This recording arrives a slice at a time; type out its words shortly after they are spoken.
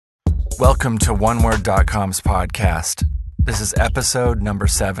Welcome to OneWord.com's podcast. This is episode number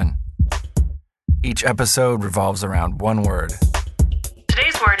 7. Each episode revolves around one word.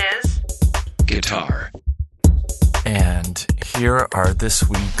 Today's word is guitar. And here are this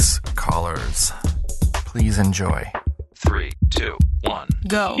week's callers. Please enjoy. 3, 2, 1.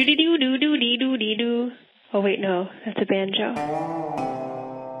 go. Do-do-do-do-do-do-do-do. Oh, wait, no. That's a banjo.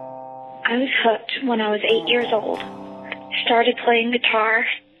 I was hooked when I was 8 years old. Started playing guitar.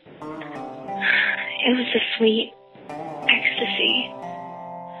 It was a sweet ecstasy.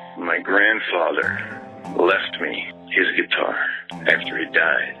 My grandfather left me his guitar after he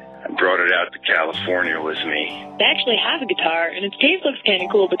died. I brought it out to California with me. I actually have a guitar, and its case looks kind of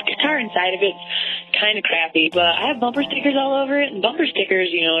cool, but the guitar inside of it's kind of crappy. But I have bumper stickers all over it, and bumper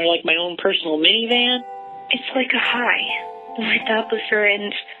stickers, are like my own personal minivan. It's like a high. Light up with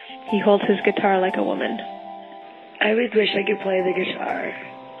syringe. He holds his guitar like a woman. I always wish I could play the guitar.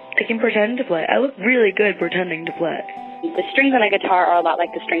 I can pretend to play. I look really good pretending to play. The strings on a guitar are a lot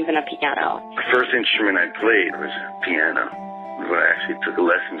like the strings on a piano. The first instrument I played was piano. It was what I actually took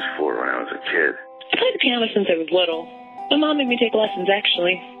lessons for when I was a kid. I played the piano since I was little. My mom made me take lessons,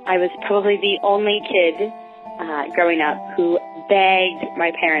 actually. I was probably the only kid growing up who begged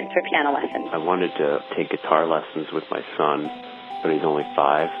my parents for piano lessons. I wanted to take guitar lessons with my son, but he's only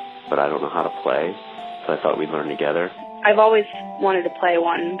 5, but I don't know how to play, so I thought we'd learn together. I've always wanted to play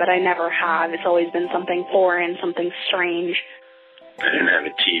one, but I never have. It's always been something foreign, something strange. I didn't have a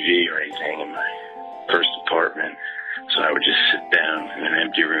TV or anything in my first apartment, so I would just sit down in an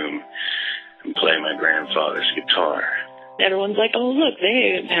empty room and play my grandfather's guitar. Everyone's like, oh, look,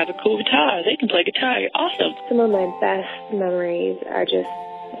 they have a cool guitar. They can play guitar. Awesome. Some of my best memories are just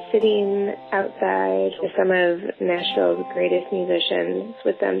sitting outside with some of Nashville's greatest musicians,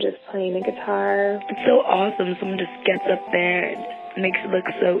 with them just playing a guitar. It's so awesome. Someone just gets up there and makes it look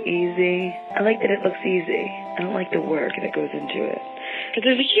so easy. I like that it looks easy. I don't like the work that goes into it. Because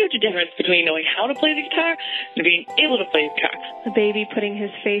there's a huge difference between knowing how to play the guitar and being able to play the guitar. A baby putting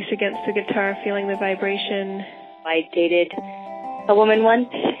his face against the guitar, feeling the vibration. I dated a woman once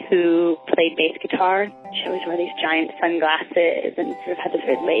who played bass guitar. She always wore these giant sunglasses and sort of had this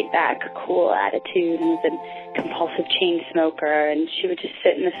very laid-back, cool attitude, and was a compulsive chain smoker, and she would just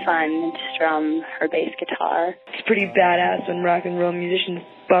sit in the sun and strum her bass guitar. It's pretty badass when rock and roll musicians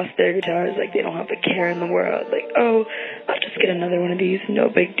bust their guitars like they don't have a care in the world. Like, oh, I'll just get another one of these, no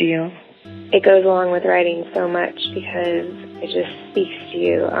big deal. It goes along with writing so much because it just speaks to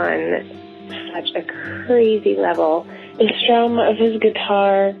you on such a crazy level. The strum of his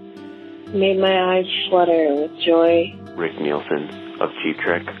guitar made my eyes flutter with joy. Rick Nielsen of Cheap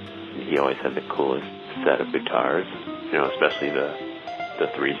Trick, he always had the coolest set of guitars, especially the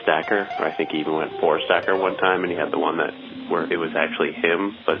 3-stacker. I think he even went 4-stacker one time, and he had the one where it was actually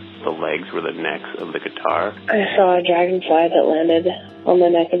him, but the legs were the necks of the guitar. I saw a dragonfly that landed on the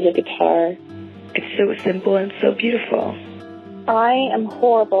neck of the guitar. It's so simple and so beautiful. I am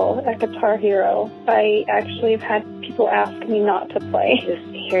horrible at Guitar Hero. I actually have had people ask me not to play. Just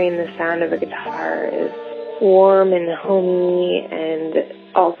hearing the sound of a guitar is warm and homey and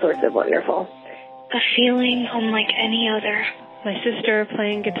all sorts of wonderful. A feeling unlike any other. My sister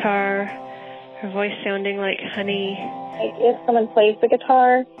playing guitar, her voice sounding like honey. If someone plays the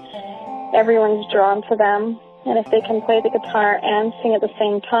guitar, everyone's drawn to them. And if they can play the guitar and sing at the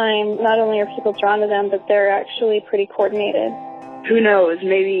same time, not only are people drawn to them, but they're actually pretty coordinated. Who knows?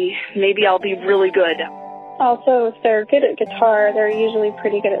 Maybe I'll be really good. Also, if they're good at guitar, they're usually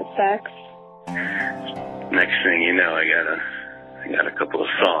pretty good at sex. Next thing you know, I got a couple of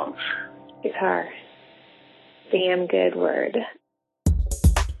songs. Guitar. Damn good word.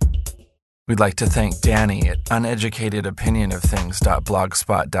 We'd like to thank Danny at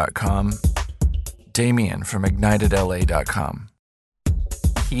uneducatedopinionofthings.blogspot.com, Damien from ignitedla.com,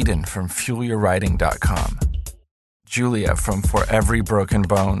 Eden from fuelyourwriting.com, Julia from For Every Broken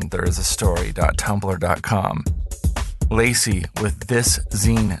Bone There Is a Story.tumblr.com, Lacey with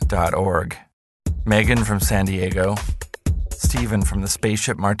thiszine.org, Megan from San Diego, Stephen from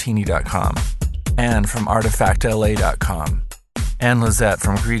thespaceshipmartini.com, Anne from artifactla.com, and Lizette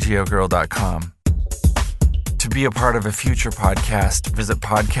from gregiogirl.com. To be a part of a future podcast, visit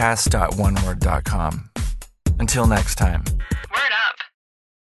podcast.oneword.com. Until next time.